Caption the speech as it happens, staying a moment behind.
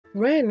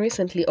Ryan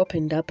recently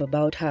opened up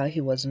about how he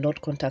was not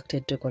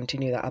contacted to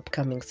continue the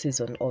upcoming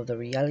season of the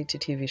reality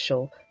TV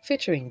show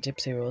featuring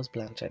Gypsy Rose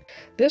Blanchard.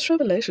 This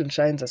revelation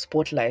shines a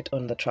spotlight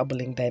on the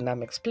troubling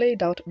dynamics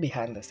played out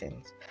behind the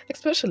scenes,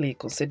 especially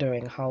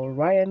considering how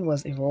Ryan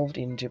was involved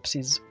in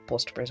Gypsy's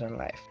post-prison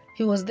life.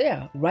 He was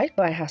there, right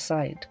by her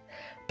side.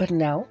 But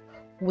now,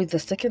 with the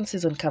second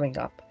season coming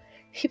up,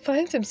 he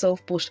finds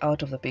himself pushed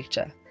out of the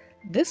picture.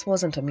 This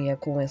wasn't a mere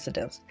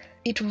coincidence.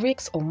 It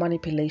reeks of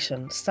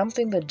manipulation,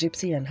 something that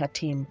Gypsy and her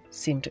team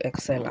seem to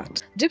excel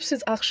at.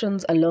 Gypsy's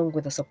actions, along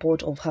with the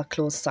support of her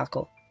close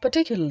circle,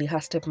 particularly her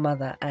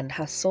stepmother and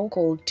her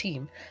so-called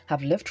team,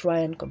 have left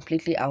Ryan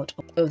completely out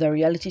of the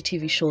reality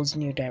TV show's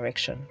new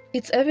direction.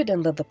 It's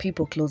evident that the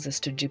people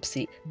closest to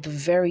Gypsy, the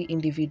very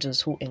individuals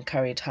who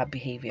encourage her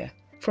behavior.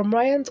 From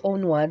Ryan's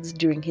own words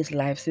during his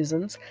live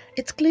seasons,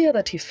 it's clear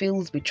that he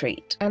feels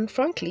betrayed. And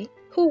frankly,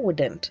 who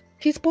wouldn't?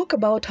 He spoke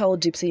about how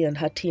Gypsy and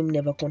her team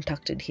never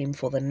contacted him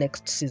for the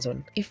next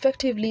season,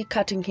 effectively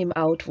cutting him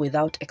out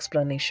without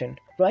explanation.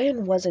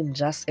 Ryan wasn't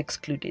just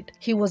excluded,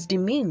 he was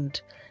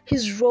demeaned.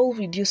 His role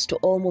reduced to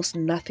almost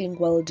nothing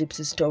while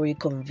Gypsy's story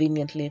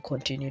conveniently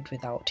continued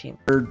without him.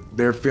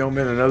 They're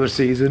filming another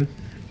season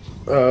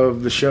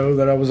of the show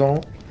that I was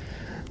on.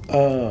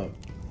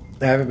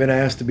 I haven't been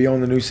asked to be on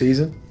the new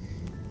season,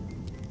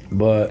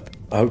 but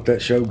I hope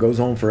that show goes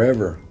on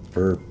forever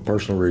for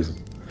personal reasons.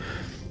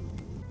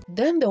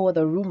 Then there were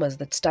the rumors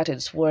that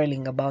started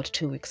swirling about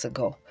 2 weeks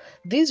ago.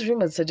 These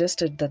rumors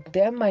suggested that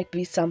there might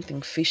be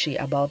something fishy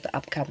about the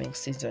upcoming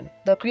season.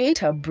 The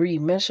creator Brie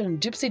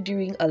mentioned Gypsy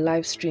during a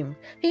live stream,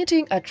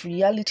 hinting at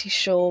reality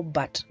show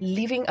but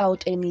leaving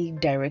out any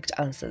direct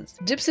answers.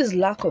 Gypsy's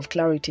lack of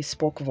clarity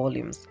spoke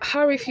volumes.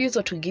 Her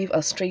refusal to give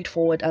a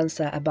straightforward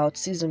answer about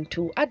season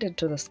 2 added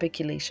to the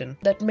speculation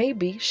that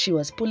maybe she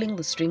was pulling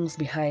the strings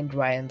behind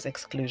Ryan's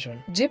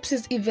exclusion.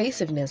 Gypsy's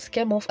evasiveness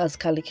came off as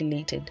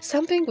calculated,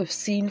 something we've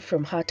seen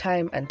from her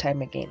time and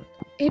time again.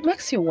 It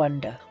makes you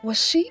wonder,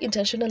 was she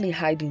intentionally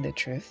hiding the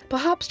truth?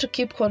 Perhaps to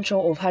keep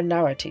control of her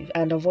narrative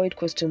and avoid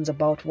questions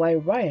about why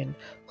Ryan,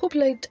 who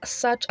played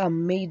such a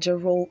major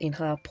role in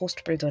her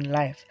post-prison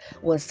life,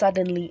 was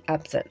suddenly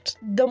absent.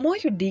 The more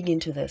you dig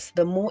into this,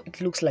 the more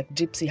it looks like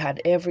Gypsy had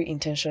every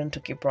intention to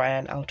keep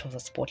Ryan out of the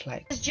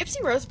spotlight. Is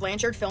Gypsy Rose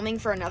Blanchard filming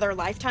for another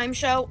Lifetime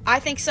show? I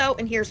think so,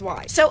 and here's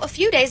why. So a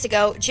few days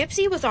ago,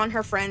 Gypsy was on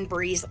her friend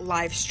Brie's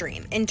live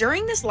stream, and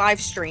during this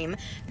live stream,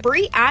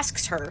 Brie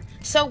asks her,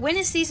 "So when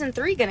is season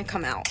 3 gonna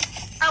come out?"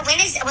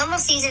 When will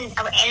season? And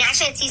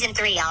actually, it's season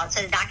 3, y'all.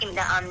 So the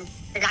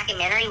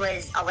documentary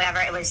was, or whatever,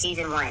 it was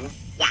season 1.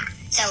 Yeah.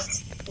 So,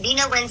 do you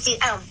know when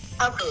season?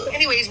 Okay.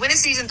 Anyways, when is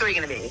season 3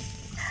 going to be?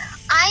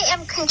 I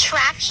am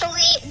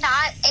contractually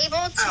not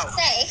able to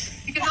say.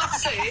 You cannot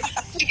say.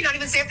 You cannot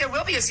even say if there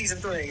will be a season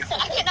 3.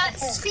 I cannot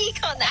speak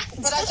on that.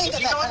 But I think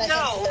we don't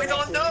know. We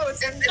don't know.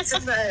 It's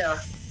in the air.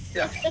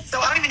 Yeah. So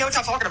I don't even know what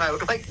y'all talking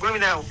about. Like, what do we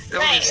know?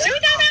 Right. Do we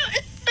know?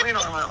 What are you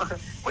talking about? What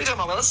are you talking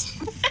about, Willis?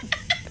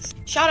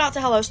 Shout out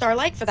to Hello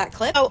Starlight for that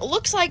clip. Oh,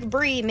 looks like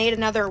Brie made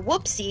another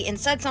whoopsie and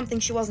said something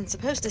she wasn't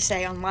supposed to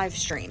say on live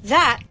stream.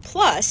 That,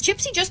 plus,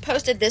 Gypsy just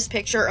posted this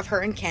picture of her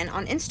and Ken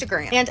on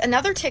Instagram. And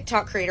another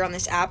TikTok creator on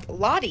this app,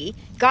 Lottie,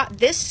 got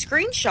this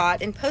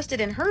screenshot and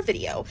posted in her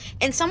video.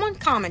 And someone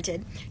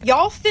commented,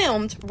 "Y'all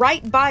filmed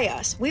right by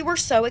us. We were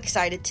so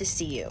excited to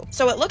see you."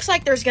 So it looks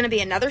like there's going to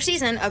be another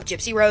season of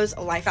Gypsy Rose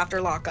Life After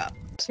Lockup.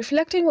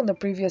 Reflecting on the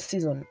previous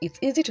season, it's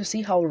easy to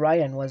see how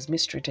Ryan was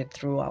mistreated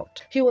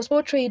throughout. He was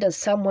portrayed as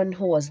someone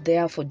who was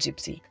there for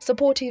Gypsy,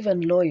 supportive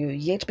and loyal,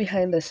 yet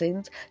behind the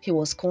scenes, he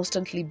was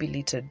constantly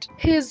belittled.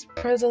 His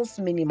presence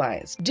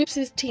minimized.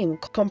 Gypsy's team,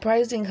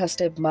 comprising her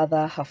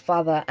stepmother, her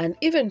father, and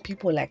even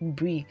people like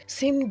Brie,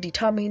 seemed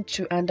determined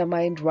to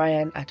undermine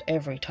Ryan at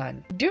every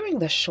turn. During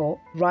the show,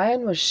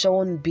 Ryan was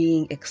shown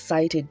being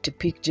excited to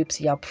pick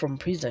Gypsy up from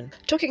prison,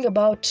 talking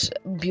about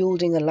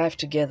building a life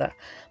together.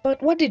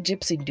 But what did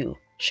Gypsy do?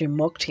 She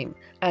mocked him,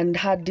 and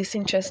her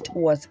disinterest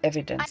was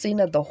evident. Seen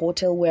at the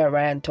hotel where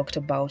Ryan talked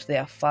about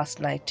their first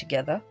night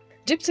together,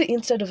 Gypsy,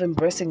 instead of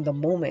embracing the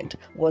moment,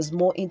 was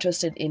more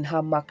interested in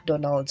her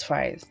McDonald's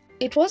fries.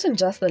 It wasn't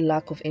just the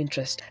lack of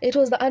interest, it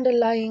was the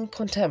underlying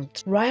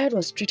contempt. Ryan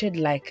was treated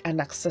like an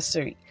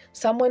accessory,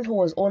 someone who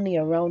was only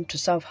around to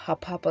serve her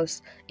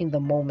purpose in the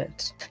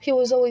moment. He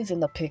was always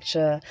in the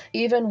picture,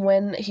 even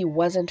when he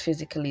wasn't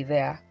physically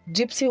there.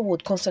 Gypsy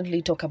would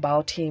constantly talk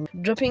about him,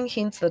 dropping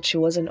hints that she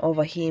wasn't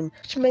over him,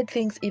 which made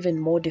things even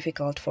more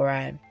difficult for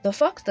Ryan. The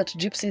fact that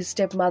Gypsy's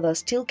stepmother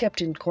still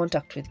kept in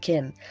contact with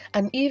Ken,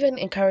 and even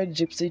encouraged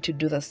Gypsy to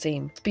do the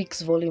same,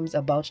 speaks volumes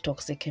about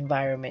toxic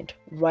environment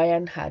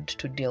Ryan had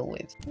to deal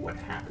with. What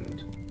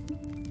happened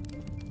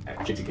at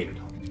Gypsy Gated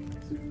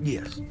home?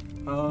 Yes.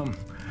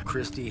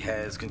 Christy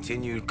has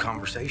continued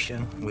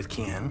conversation with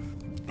Ken.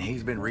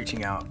 He's been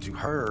reaching out to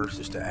her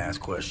just to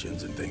ask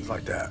questions and things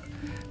like that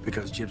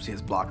because Gypsy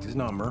has blocked his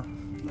number,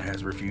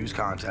 has refused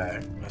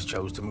contact, has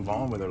chose to move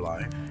on with her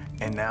life.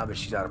 And now that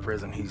she's out of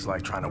prison, he's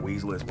like trying to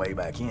weasel his way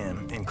back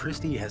in. And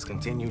Christy has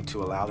continued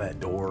to allow that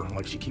door,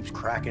 like she keeps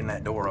cracking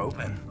that door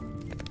open.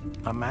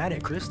 I'm mad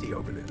at Christy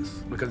over this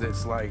because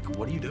it's like,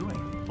 what are you doing?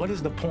 What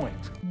is the point?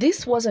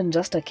 This wasn't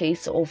just a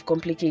case of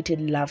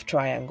complicated love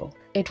triangle.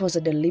 It was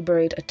a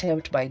deliberate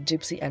attempt by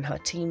Gypsy and her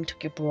team to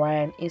keep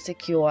Ryan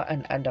insecure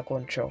and under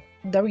control.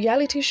 The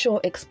reality show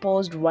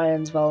exposed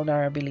Ryan's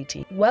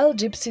vulnerability, while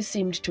Gypsy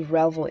seemed to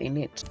revel in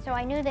it. So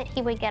I knew that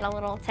he would get a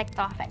little ticked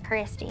off at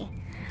Christy.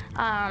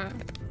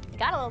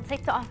 Got a little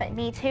ticked off at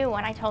me too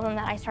when I told him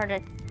that I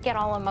started to get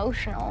all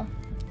emotional.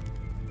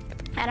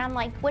 And I'm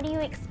like, what do you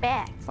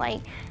expect?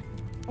 Like,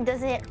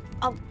 does it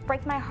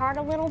break my heart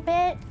a little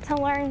bit to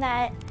learn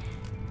that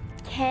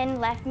Ken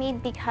left me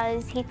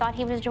because he thought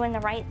he was doing the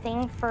right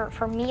thing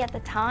for me at the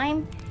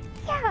time?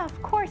 Yeah,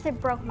 of course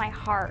it broke my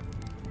heart.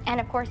 And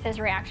of course his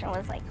reaction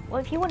was like, well,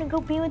 if you want to go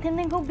be with him,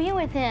 then go be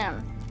with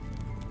him.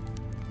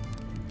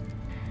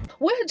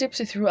 Where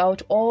Gypsy threw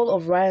out all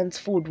of Ryan's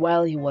food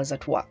while he was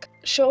at work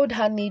showed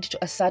her need to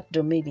assert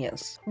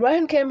dominance.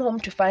 Ryan came home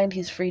to find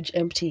his fridge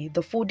empty,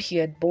 the food he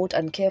had bought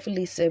and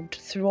carefully saved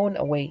thrown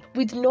away,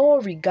 with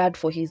no regard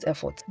for his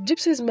efforts.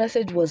 Gypsy's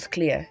message was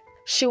clear.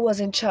 She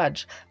was in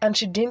charge, and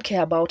she didn't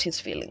care about his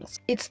feelings.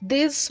 It's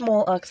these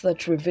small acts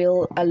that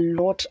reveal a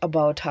lot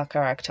about her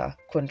character: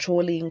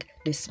 controlling,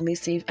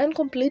 dismissive, and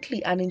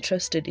completely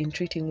uninterested in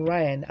treating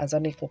Ryan as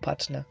an equal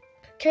partner.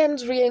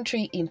 Ken's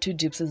re-entry into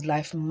Gypsy's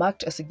life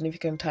marked a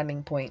significant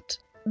turning point.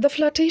 The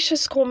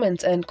flirtatious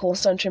comments and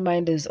constant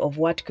reminders of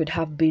what could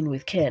have been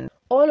with Ken,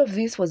 all of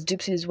this was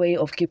Gypsy's way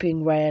of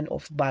keeping Ryan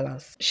off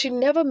balance. She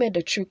never made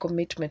a true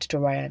commitment to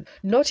Ryan,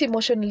 not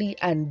emotionally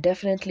and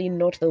definitely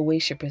not the way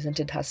she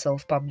presented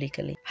herself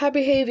publicly. Her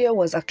behavior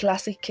was a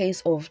classic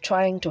case of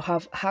trying to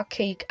have her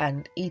cake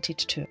and eat it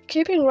too,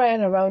 keeping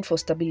Ryan around for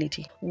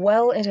stability,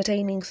 while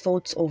entertaining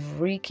thoughts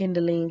of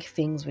rekindling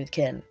things with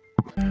Ken.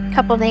 A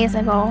couple days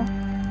ago,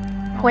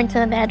 I went to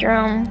the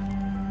bedroom,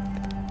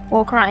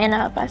 woke Ryan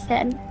up. I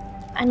said,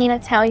 I need to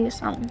tell you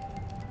something.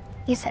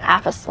 He said,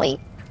 half asleep.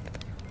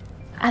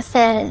 I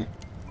said,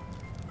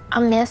 I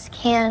miss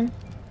Ken.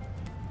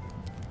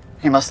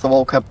 He must have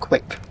woke up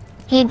quick.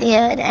 He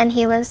did, and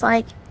he was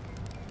like,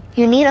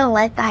 you need to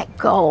let that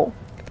go.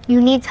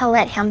 You need to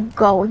let him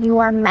go. You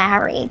are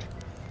married.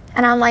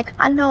 And I'm like,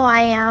 I know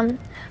I am,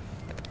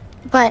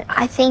 but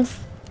I think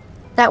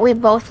that we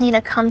both need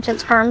to come to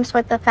terms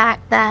with the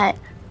fact that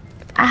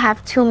I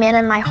have two men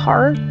in my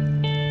heart,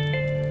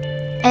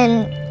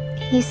 and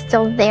he's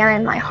still there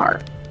in my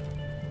heart.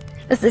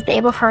 This is the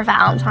day before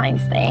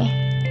Valentine's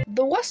Day.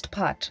 The worst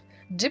part,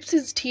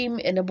 Gypsy's team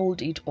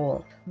enabled it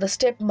all. The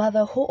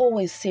stepmother, who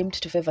always seemed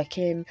to favor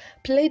Ken,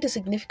 played a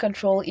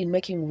significant role in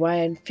making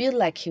Ryan feel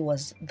like he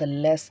was the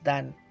less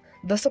than.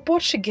 The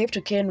support she gave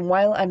to Ken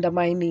while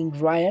undermining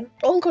Ryan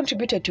all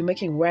contributed to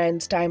making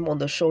Ryan's time on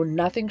the show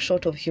nothing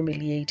short of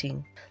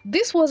humiliating.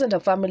 This wasn't a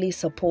family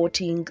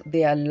supporting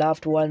their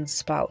loved one's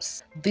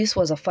spouse. This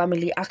was a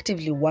family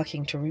actively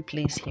working to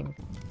replace him.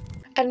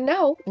 And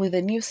now, with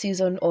a new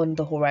season on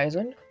the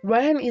horizon,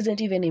 Ryan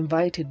isn't even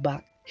invited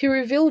back. He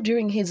revealed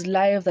during his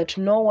live that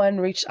no one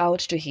reached out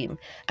to him,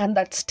 and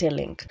that's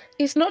telling.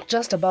 It's not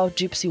just about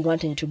Gypsy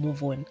wanting to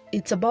move on.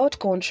 It's about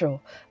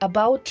control,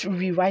 about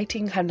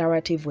rewriting her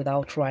narrative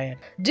without Ryan.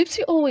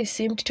 Gypsy always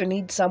seemed to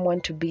need someone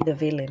to be the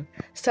villain,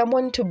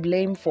 someone to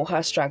blame for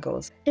her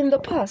struggles. In the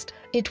past,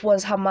 it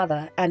was her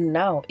mother, and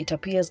now it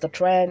appears that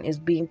Ryan is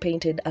being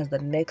painted as the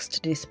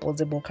next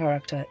disposable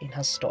character in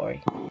her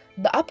story.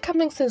 The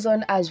upcoming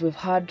season, as we've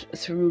heard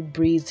through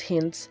Bree's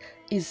hints,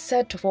 is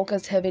set to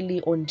focus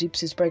heavily on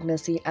Gypsy's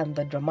pregnancy and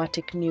the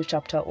dramatic new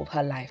chapter of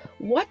her life.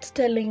 What's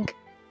telling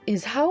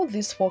is how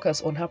this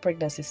focus on her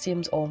pregnancy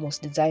seems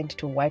almost designed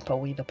to wipe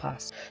away the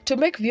past, to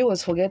make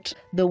viewers forget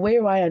the way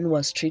Ryan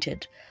was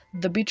treated,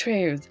 the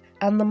betrayals,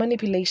 and the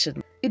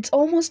manipulation. It's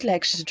almost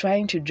like she's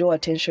trying to draw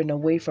attention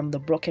away from the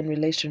broken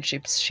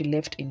relationships she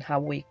left in her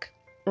wake.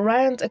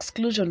 Ryan's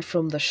exclusion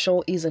from the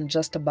show isn't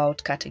just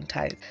about cutting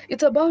ties.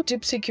 It's about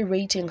Gypsy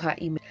curating her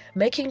image,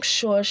 making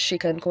sure she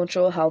can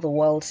control how the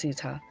world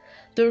sees her.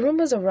 The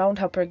rumors around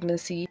her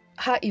pregnancy,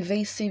 her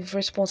evasive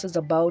responses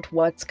about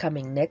what's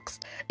coming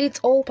next,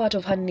 it's all part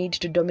of her need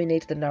to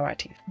dominate the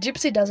narrative.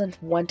 Gypsy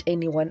doesn't want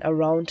anyone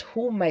around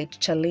who might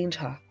challenge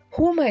her,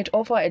 who might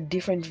offer a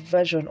different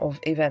version of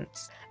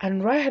events.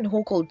 And Ryan,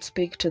 who could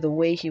speak to the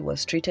way he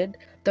was treated,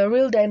 the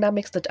real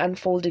dynamics that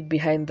unfolded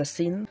behind the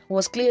scene,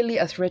 was clearly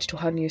a threat to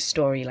her new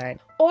storyline.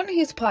 On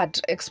his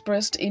part,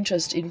 expressed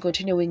interest in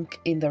continuing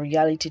in the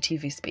reality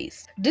TV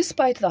space.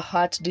 Despite the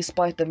hurt,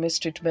 despite the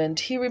mistreatment,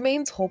 he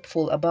remains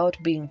hopeful about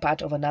being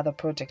part of another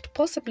project,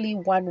 possibly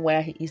one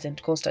where he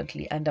isn't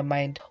constantly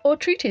undermined or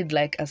treated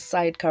like a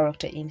side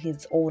character in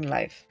his own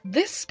life.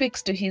 This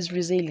speaks to his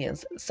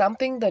resilience,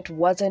 something that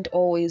wasn't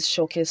always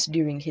showcased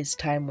during his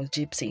time with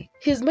Gypsy.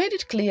 He's made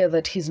it clear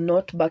that he's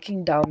not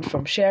backing down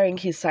from sharing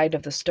his side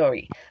of the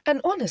story, and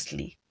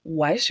honestly,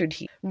 Why should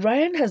he?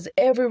 Ryan has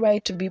every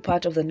right to be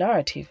part of the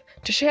narrative,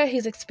 to share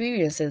his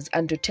experiences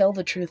and to tell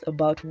the truth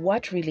about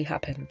what really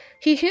happened.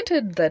 He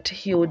hinted that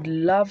he would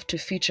love to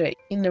feature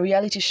in a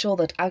reality show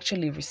that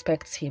actually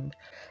respects him,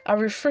 a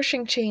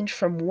refreshing change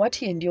from what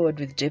he endured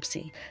with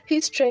Gypsy.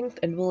 His strength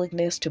and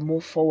willingness to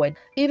move forward,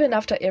 even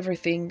after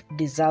everything,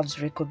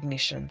 deserves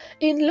recognition.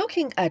 In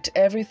looking at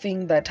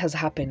everything that has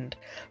happened,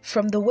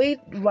 from the way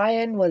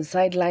Ryan was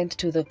sidelined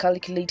to the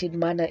calculated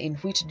manner in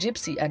which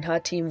Gypsy and her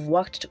team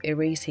worked to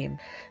erase him,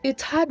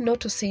 it's hard not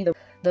to see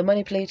the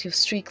manipulative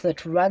streak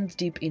that runs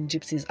deep in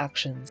Gypsy's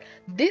actions.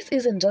 This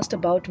isn't just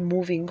about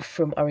moving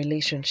from a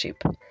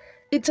relationship.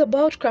 It's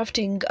about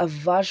crafting a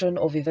version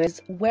of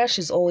events where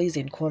she's always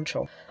in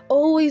control,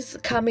 always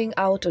coming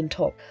out on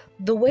top.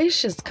 The way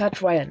she's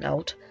cut Ryan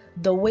out,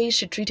 the way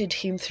she treated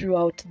him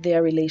throughout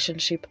their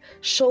relationship,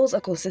 shows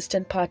a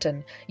consistent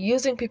pattern,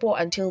 using people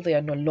until they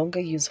are no longer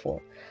useful,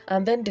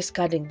 and then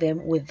discarding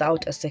them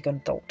without a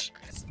second thought.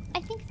 I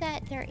think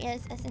that there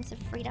is a sense of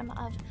freedom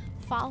of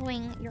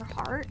following your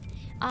heart,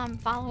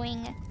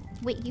 following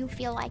what you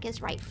feel like is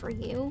right for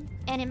you.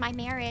 And in my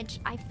marriage,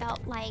 I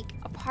felt like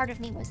a part of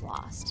me was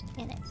lost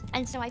in it.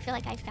 And so I feel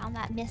like I found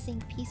that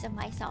missing piece of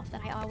myself that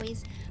I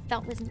always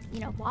felt was,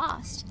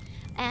 lost.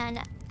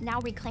 And now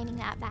reclaiming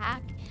that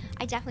back,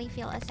 I definitely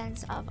feel a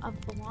sense of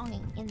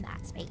belonging in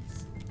that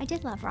space. I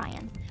did love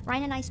Ryan.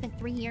 Ryan and I spent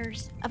 3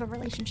 years of a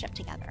relationship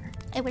together.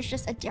 It was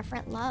just a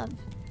different love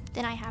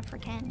than I have for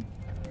Ken.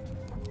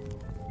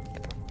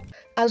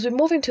 As we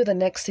move into the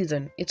next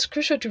season, it's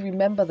crucial to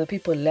remember the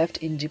people left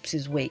in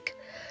Gypsy's wake,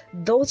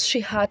 those she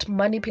had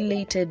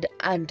manipulated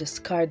and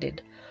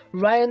discarded.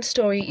 Ryan's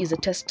story is a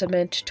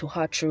testament to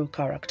her true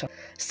character,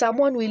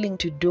 someone willing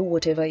to do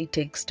whatever it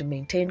takes to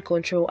maintain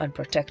control and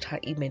protect her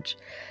image,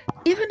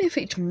 even if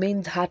it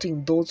means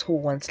hurting those who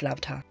once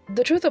loved her.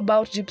 The truth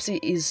about Gypsy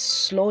is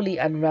slowly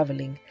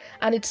unraveling,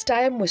 and it's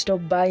time we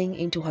stopped buying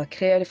into her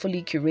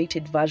carefully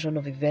curated version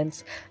of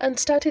events and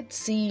started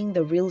seeing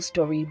the real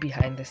story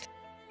behind this.